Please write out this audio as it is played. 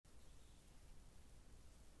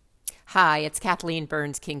Hi, it's Kathleen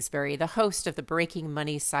Burns Kingsbury, the host of the Breaking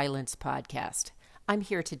Money Silence podcast. I'm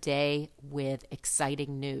here today with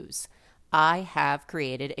exciting news. I have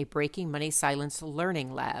created a Breaking Money Silence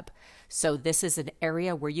Learning Lab. So this is an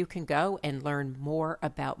area where you can go and learn more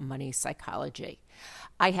about money psychology.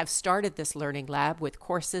 I have started this learning lab with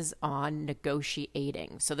courses on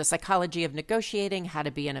negotiating. So the psychology of negotiating, how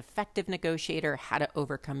to be an effective negotiator, how to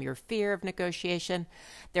overcome your fear of negotiation.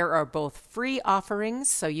 There are both free offerings,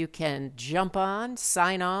 so you can jump on,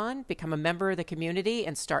 sign on, become a member of the community,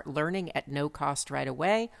 and start learning at no cost right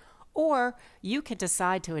away. Or you can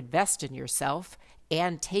decide to invest in yourself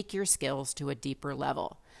and take your skills to a deeper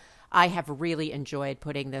level. I have really enjoyed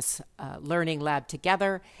putting this learning lab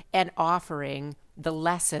together and offering the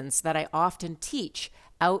lessons that I often teach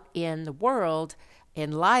out in the world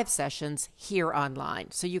in live sessions here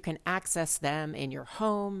online. So you can access them in your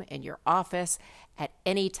home, in your office, at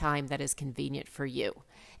any time that is convenient for you.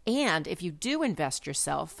 And if you do invest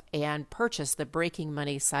yourself and purchase the Breaking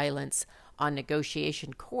Money Silence on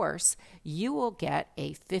Negotiation course, you will get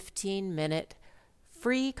a 15-minute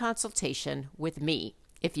free consultation with me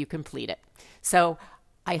if you complete it. So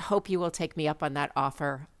I hope you will take me up on that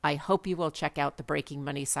offer. I hope you will check out the Breaking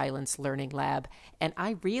Money Silence Learning Lab. And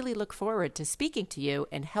I really look forward to speaking to you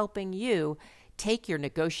and helping you take your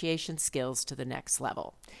negotiation skills to the next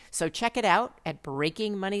level. So check it out at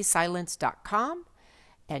breakingmoneysilence.com.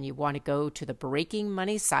 And you want to go to the Breaking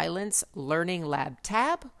Money Silence Learning Lab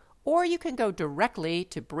tab, or you can go directly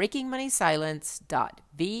to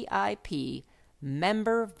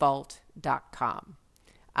breakingmoneysilence.vipmembervault.com.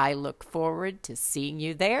 I look forward to seeing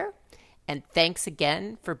you there, and thanks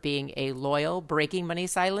again for being a loyal Breaking Money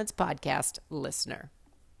Silence podcast listener.